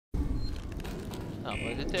I'm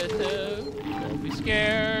a detective. Don't be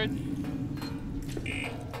scared.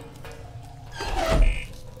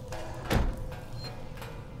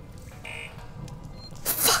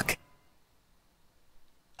 Fuck!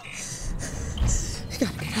 I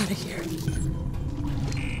gotta get out of here.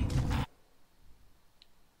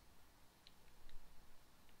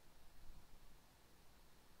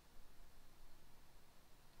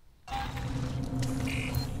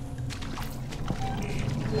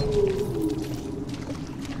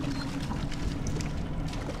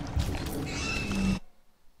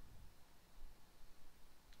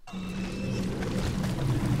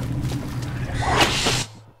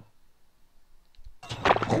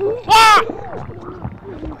 Ah!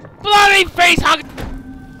 Bloody face hug!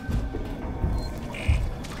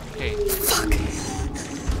 Okay. Fuck!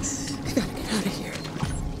 I gotta get out of here.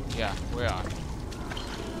 Yeah, we are.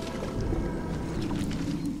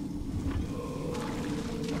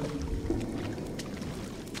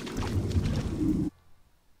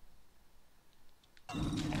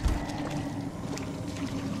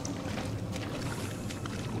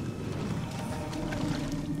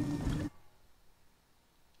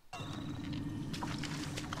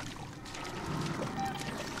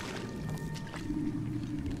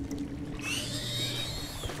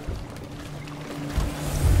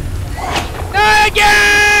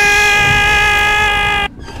 Again!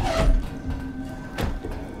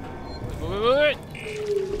 Wait.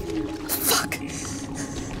 Fuck! I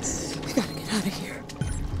gotta get out of here.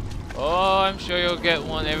 Oh, I'm sure you'll get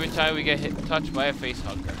one every time we get touched by a face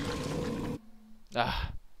hugger. Ah.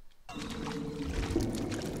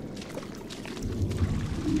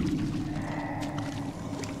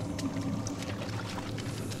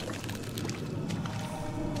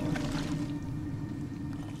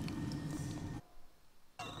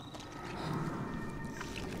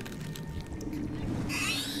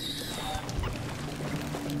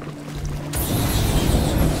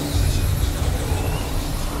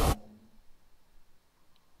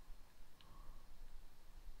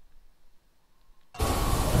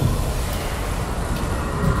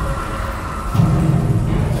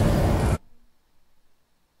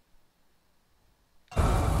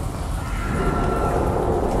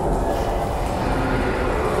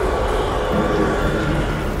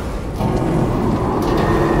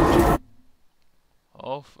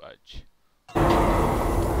 Oh, fudge.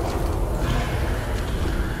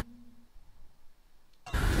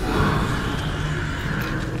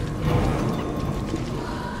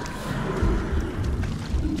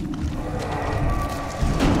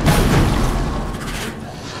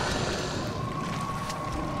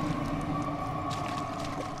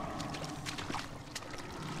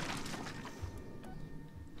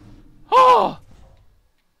 Oh!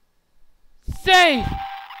 Safe!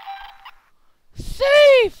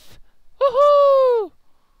 Safe! Woohoo!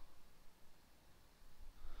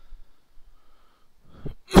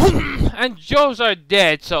 And Joes are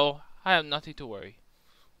dead, so I have nothing to worry.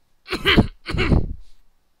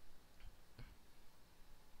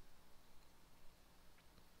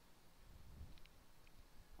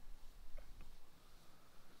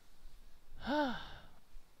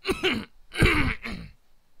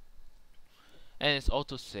 And it's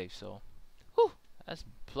auto save, so whew, that's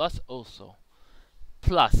plus also.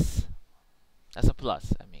 Plus. That's a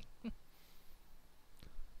plus, I mean.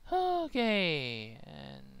 Okay,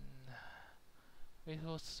 and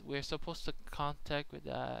we're supposed to contact with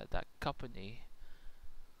that company.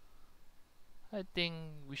 I think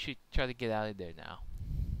we should try to get out of there now.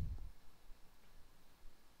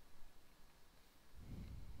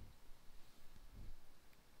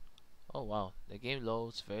 Oh wow, the game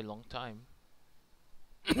loads very long time.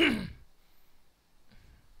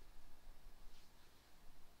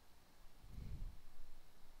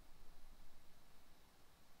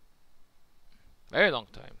 Very long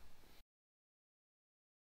time.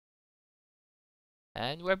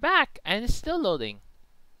 And we're back, and it's still loading.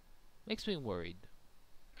 Makes me worried.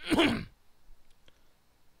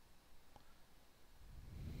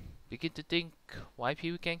 Begin to think why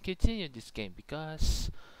people can continue this game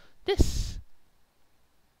because this.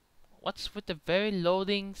 What's with the very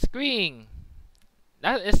loading screen?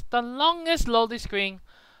 That is the longest loading screen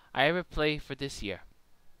I ever played for this year.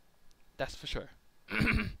 That's for sure.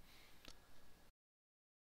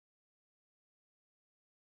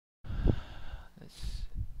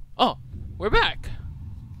 Oh, we're back.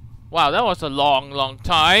 Wow, that was a long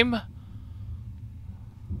time.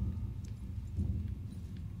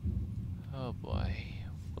 Oh boy.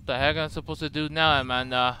 What the heck am I supposed to do now,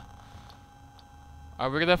 Amanda? Are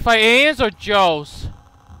we gonna fight aliens or Joes?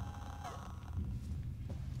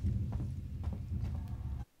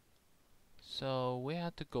 So we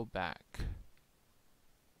have to go back.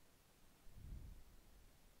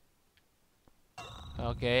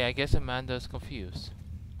 Okay, I guess Amanda's confused.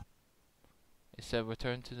 It said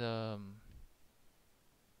return to the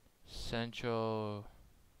central.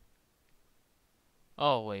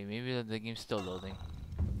 Oh wait, maybe the game's still loading.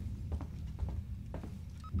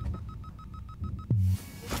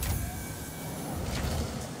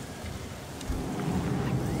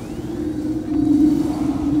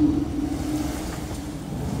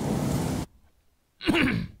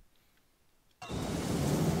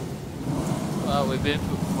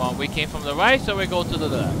 Well, we came from the right, so we go to the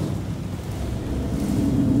left.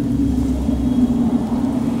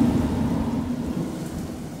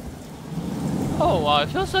 Oh wow, it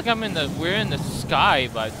feels like we're in the sky,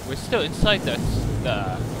 but we're still inside the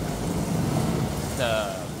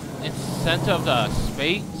center of the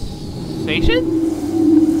space station.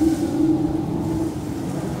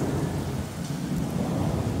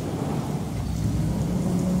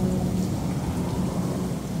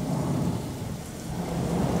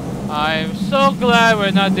 I'm so glad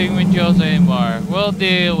we're not dealing with Joes anymore. We'll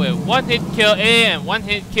deal with one-hit kill and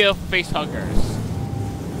one-hit kill facehuggers.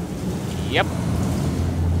 Yep.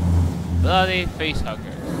 Bloody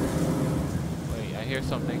facehuggers. Wait, I hear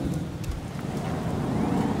something.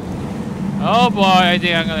 Oh boy, I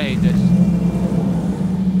think I'm gonna hate this.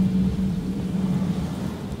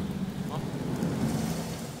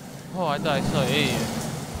 Oh, I thought I saw an alien.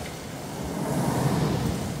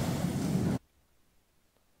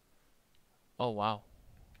 Oh wow.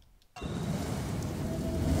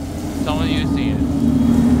 Someone using it.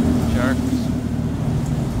 Sharks.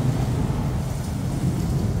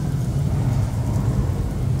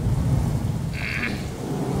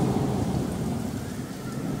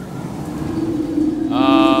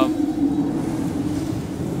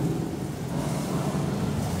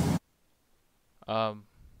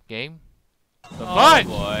 Game? Oh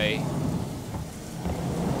boy.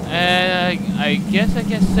 And I guess I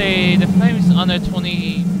can say the frame is under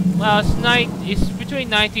 20. Well, it's between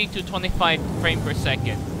 90 to 25 frames per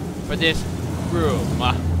second for this room.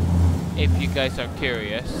 If you guys are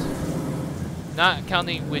curious, not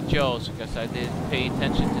counting with Joe's because I didn't pay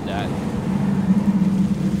attention to that.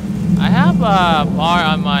 I have a bar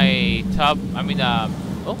on my top. I mean, oh,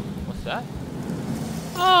 what's that?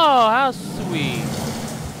 Oh, how sweet.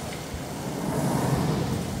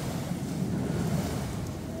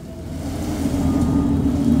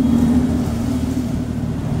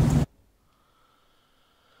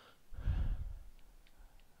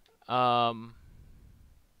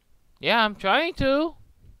 Yeah, I'm trying to.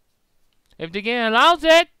 If the game allows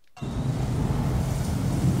it.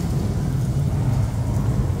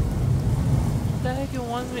 What the heck you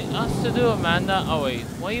want us to do, Amanda? Oh wait,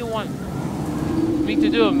 what do you want me to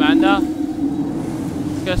do, Amanda?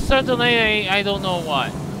 Because certainly I don't know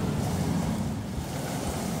what.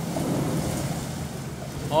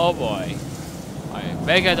 Oh boy. I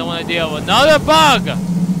beg I don't want to deal with another bug!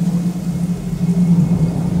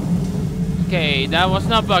 Okay, that was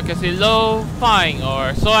not bug because it's low flying,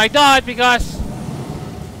 or so I thought, because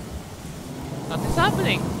nothing's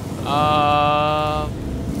happening. Oh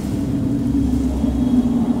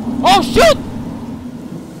shoot!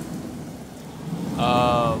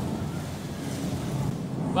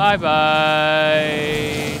 Bye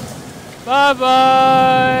bye. Bye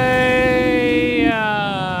bye.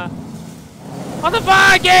 What the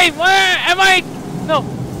fuck, game? Where am I? No,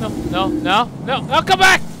 no, no, no, no, no! Come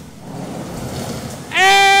back!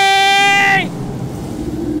 Hey!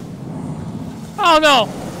 Oh no!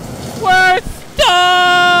 We're stuck!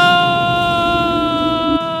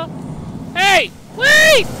 Hey!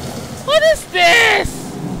 Wait! What is this?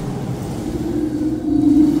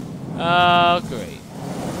 Oh, great.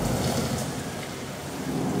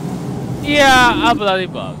 Yeah, a bloody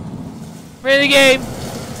bug. Really, game?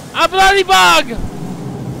 A bloody bug!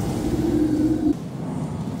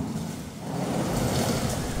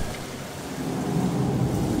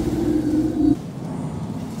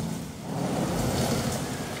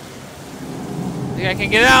 Think I can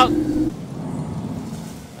get out?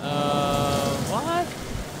 What?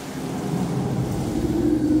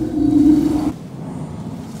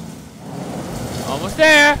 Almost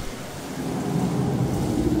there.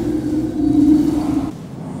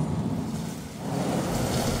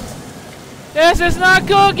 This is not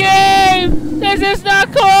cool, game! This is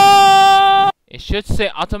not cool! It should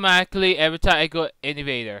say automatically every time I go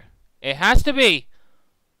elevator. It has to be.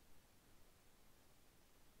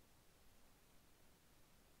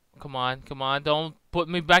 Come on, come on, don't put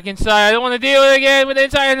me back inside. I don't want to deal with it again with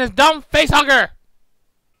inside and this dumb face hugger.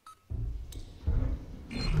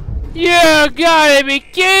 You gotta be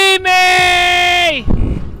kidding me!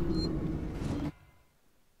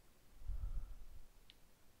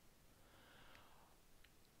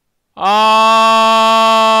 Oh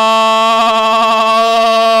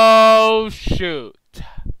shoot!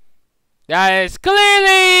 That is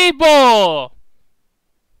clearly bull.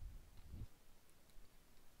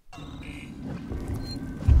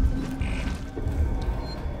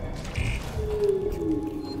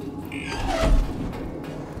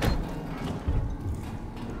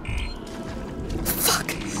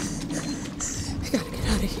 Fuck. I gotta get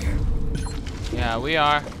out of here. Yeah, we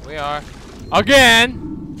are. Again!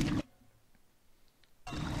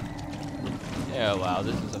 Yeah, wow,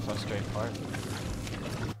 this is a frustrating part.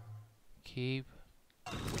 Keep.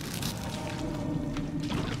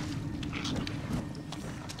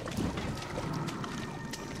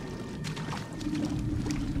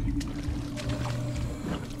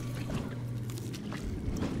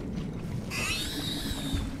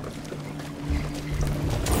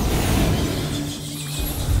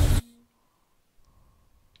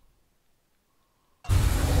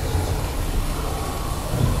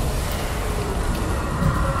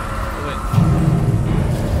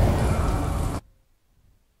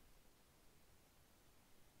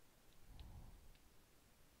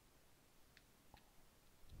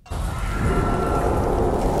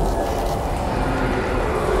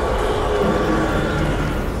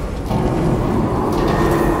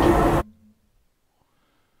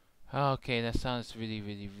 Okay, that sounds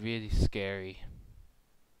really scary.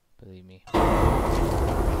 Believe me.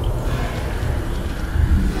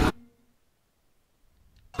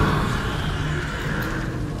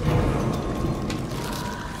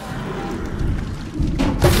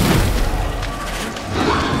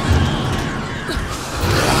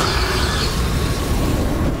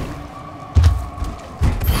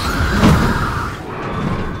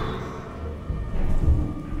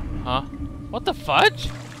 Huh? What the fudge?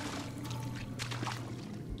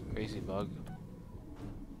 Crazy bug.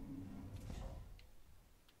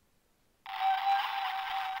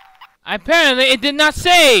 Apparently it did not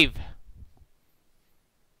save!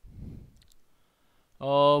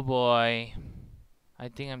 Oh boy. I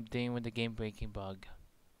think I'm dealing with the game breaking bug.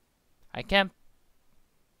 I can't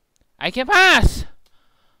pass!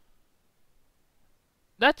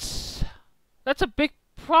 That's a big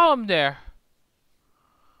problem there.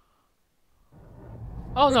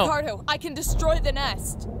 Oh no. Ricardo, I can destroy the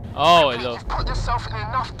nest. Oh, hello. You've put yourself in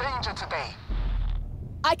enough danger today.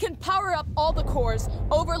 I can power up all the cores,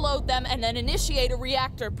 overload them, and then initiate a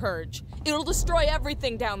reactor purge. It'll destroy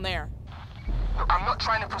everything down there. Look, I'm not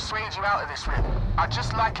trying to persuade you out of this, Rin. I'd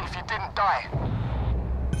just like it if you didn't die.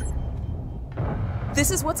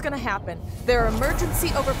 This is what's gonna happen. There are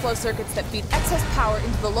emergency overflow circuits that feed excess power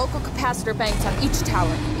into the local capacitor banks on each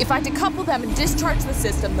tower. If I decouple them and discharge the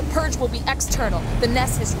system, the purge will be external. The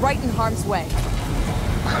nest is right in harm's way.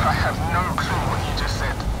 I have no clue what you just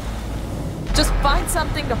said. Just find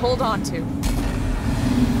something to hold on to.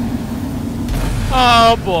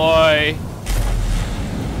 Oh boy.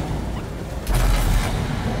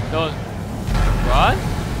 Don't run?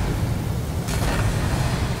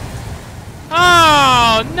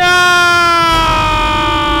 Oh no!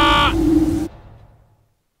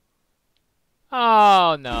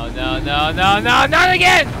 Oh no, not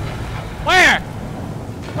again! Where?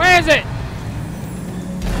 Where is it?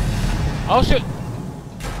 Oh shoot!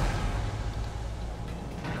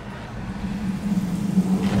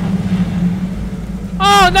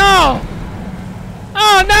 Oh no!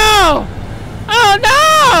 Oh no! Oh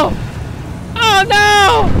no! Oh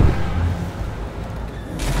no!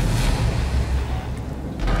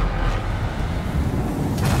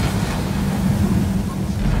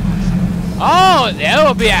 Oh, there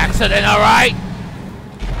will be accident, alright!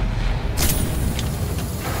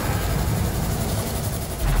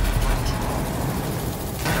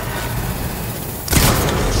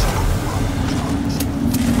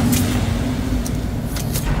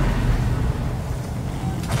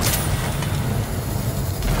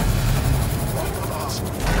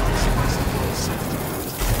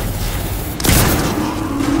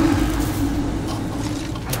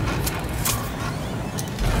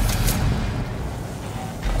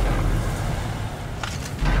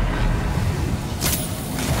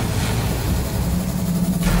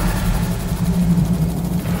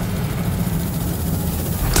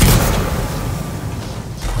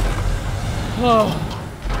 Oh,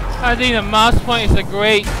 I think the mouse point is a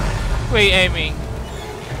great aiming.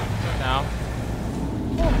 Now,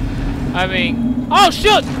 I mean, oh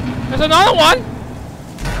shoot! There's another one.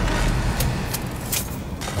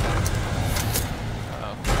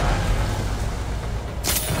 Oh,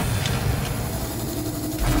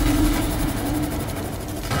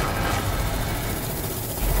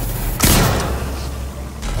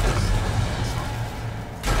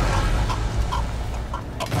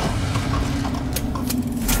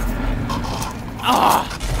 Ah!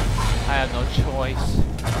 I have no choice.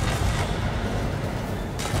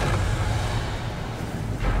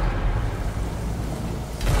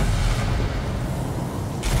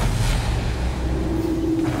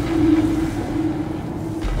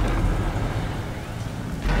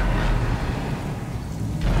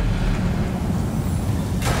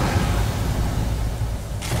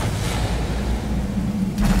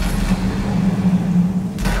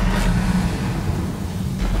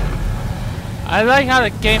 I like how the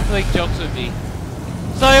gameplay jokes with me.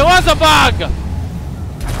 So it was a bug!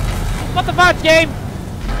 What the fudge, game?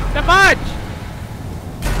 The fudge!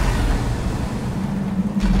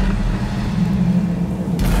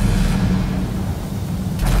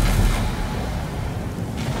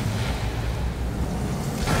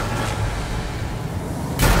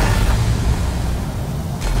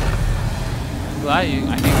 Glad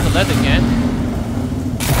I think the lead again.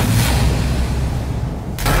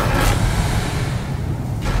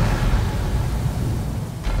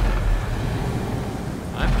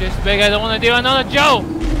 This big, I don't want to do another Joe.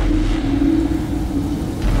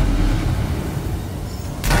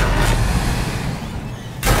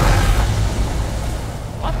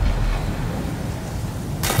 What?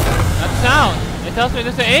 That sound. It tells me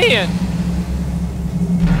there's an alien.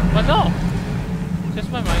 But no. Just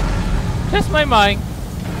my mind. Just my mind.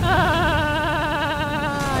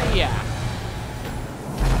 Yeah.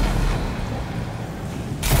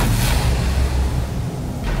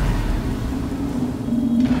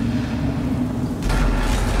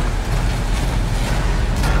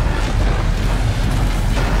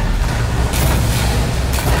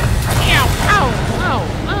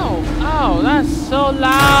 That's so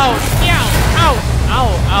loud! Meow! Ow! Ow!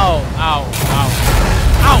 Ow! Ow! Ow!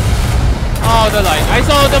 Ow! Oh, the light! I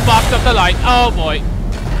saw the box of the light! Oh boy!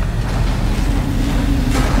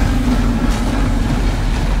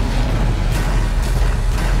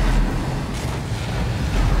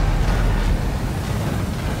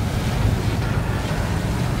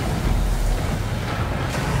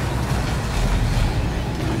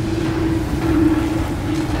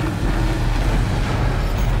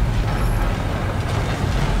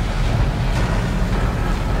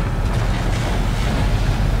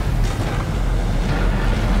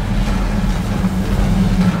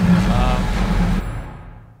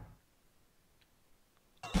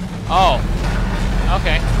 Oh,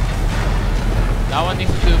 okay. That one needs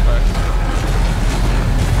to do first.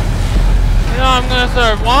 You know, I'm gonna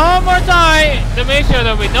serve one more time to make sure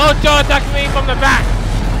there'll be no Joe attacking me from the back.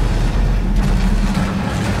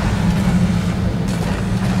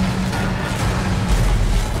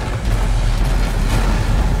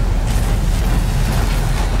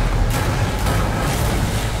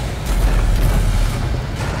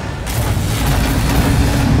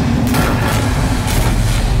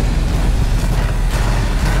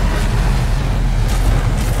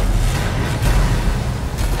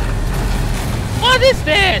 What is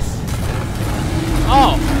this?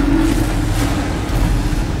 Oh.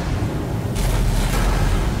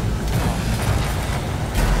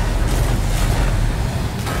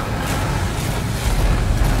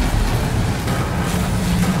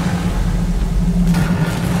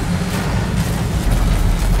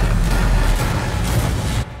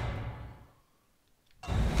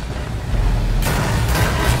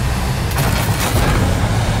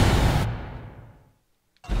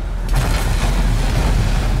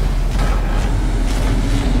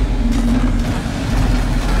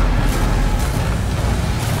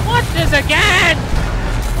 Again!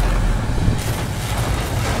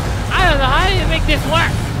 I don't know how you make this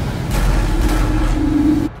work!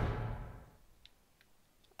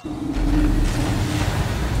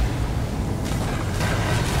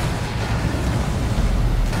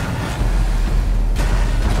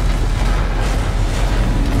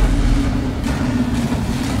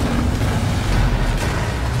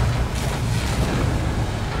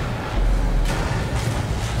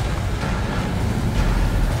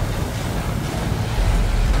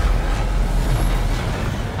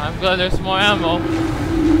 I'm glad there's more ammo.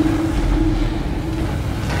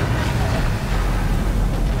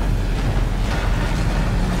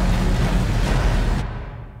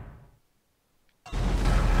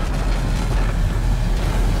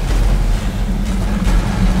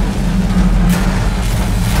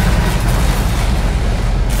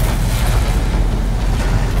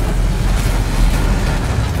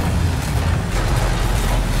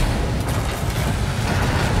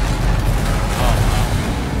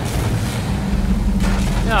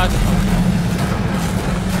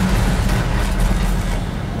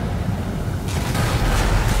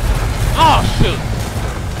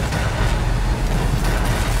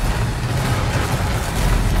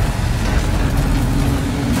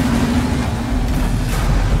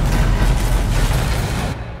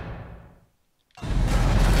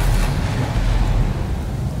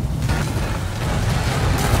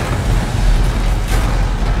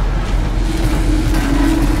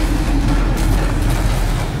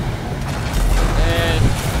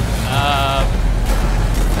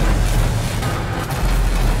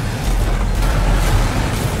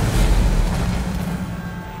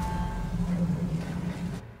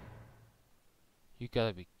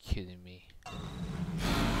 gotta be kidding me.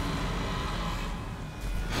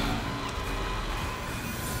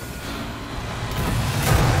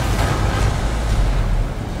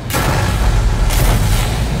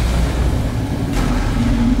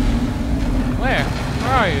 Where?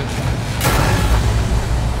 Where are you?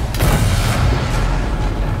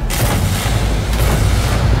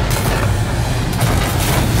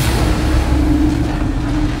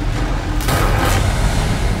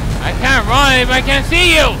 I can't run if I can't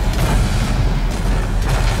see you!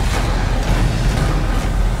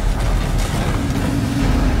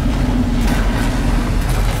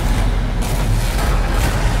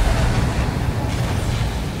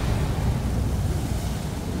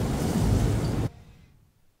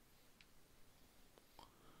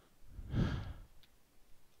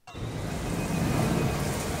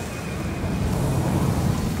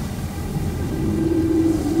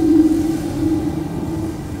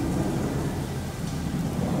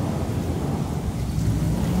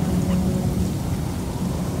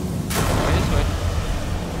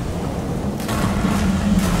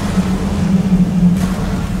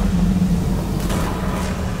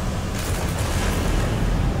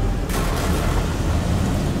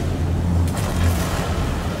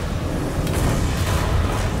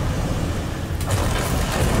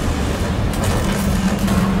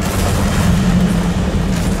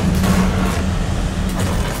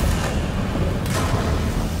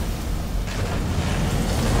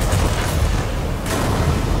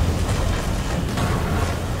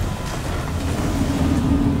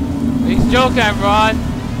 Joe can run.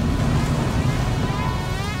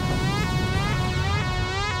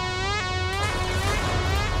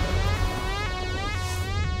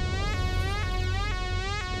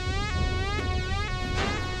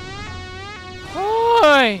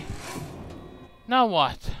 Hoy! Now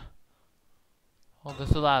what? Oh,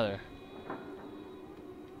 there's a ladder.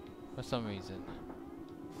 For some reason.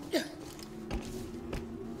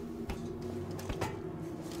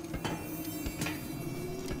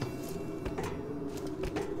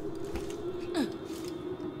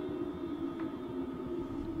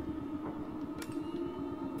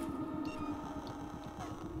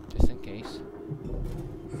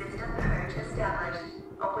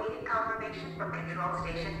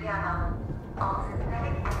 All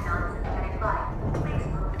synthetic and non-synthetic life, please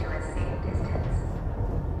move to a safe distance.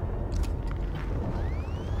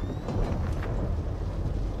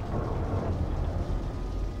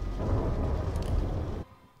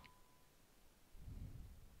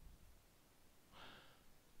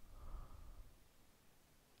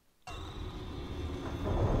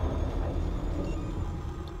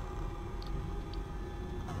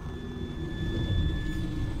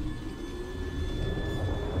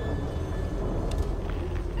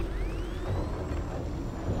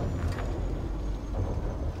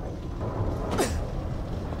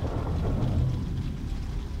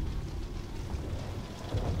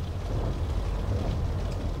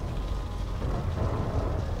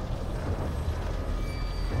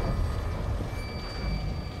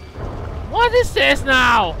 What is this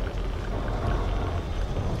now?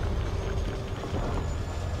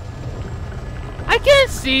 I can't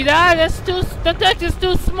see that. That's too. The text is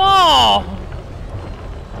too small.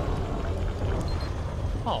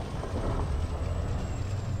 Oh.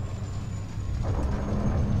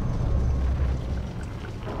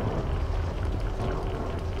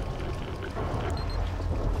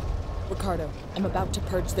 Ricardo, I'm about to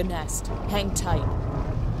purge the nest. Hang tight.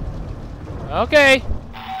 Okay.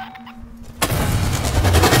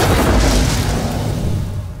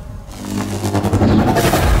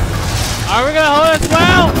 Are we gonna hold as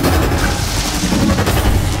well?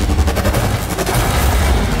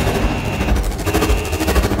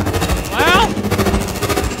 Well?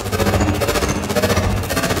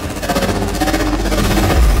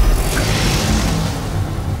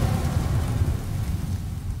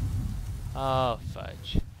 Oh,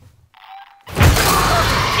 fudge.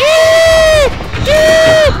 Eep!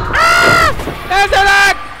 Eep! Ah! There's a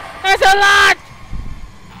lot! There's a lot!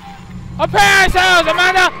 Prepare ourselves,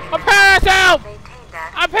 Amanda! Prepare ourselves!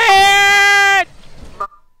 Prepare!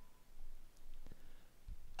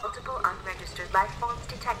 Multiple unregistered life forms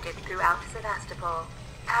detected throughout Sevastopol.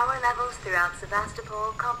 Power levels throughout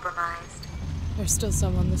Sevastopol compromised. There's still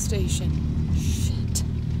some on the station. Shit.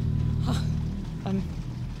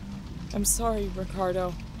 I'm sorry,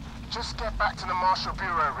 Ricardo. Just get back to the Marshal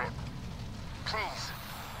Bureau, Rip. Please.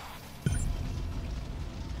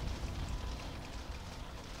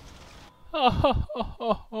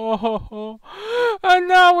 And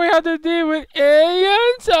now we have to deal with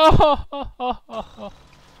aliens?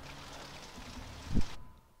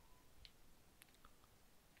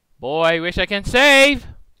 Boy, wish I can save!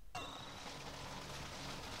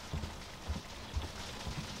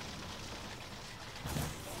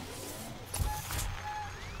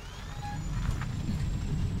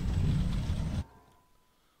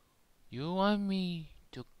 You want me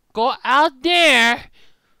to go out there?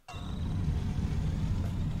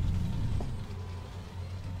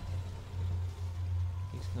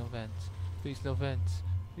 Please no vents. Please no vents.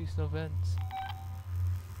 Please no vents.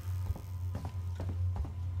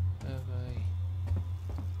 Oh boy.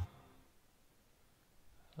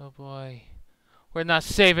 Oh boy. We're not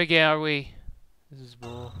safe again, are we? This is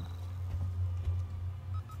bull.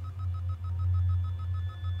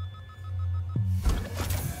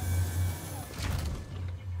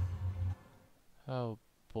 Oh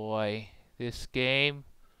boy. This game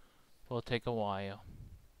will take a while.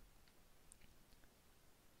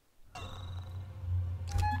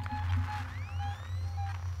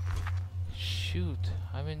 Shoot,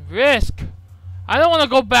 I'm in risk. I don't want to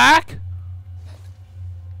go back.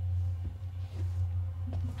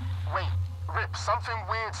 Wait, Rip, something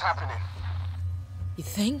weird's happening. You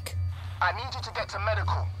think? I need you to get to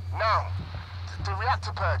medical, now. The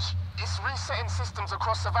reactor purge, it's resetting systems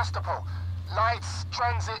across Sevastopol. Lights,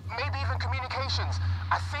 transit, maybe even communications.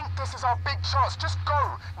 I think this is our big chance. Just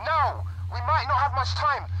go, now. We might not have much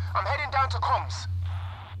time. I'm heading down to comms.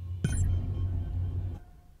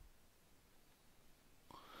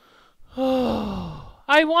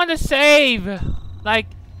 I want to save. Like,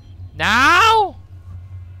 now?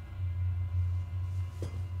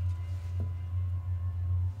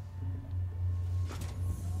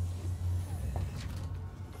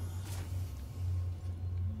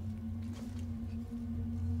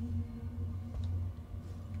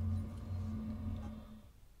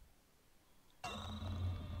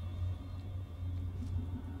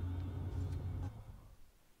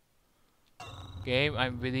 Game, I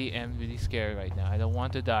am really scared right now. I don't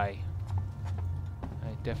want to die.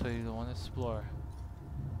 I definitely don't want to explore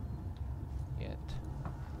yet.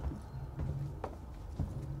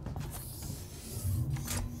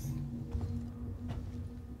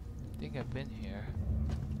 I think I've been here.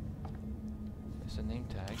 There's a name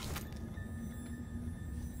tag.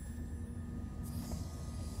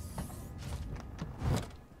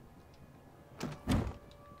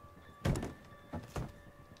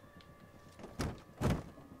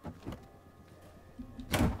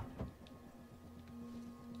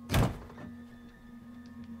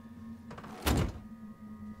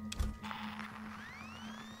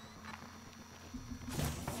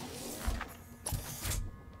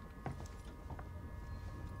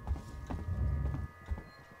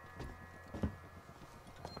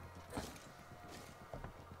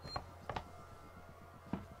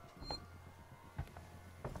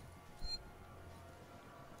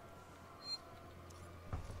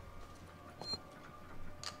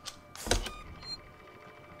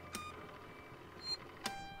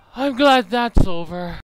 I'm glad that's over.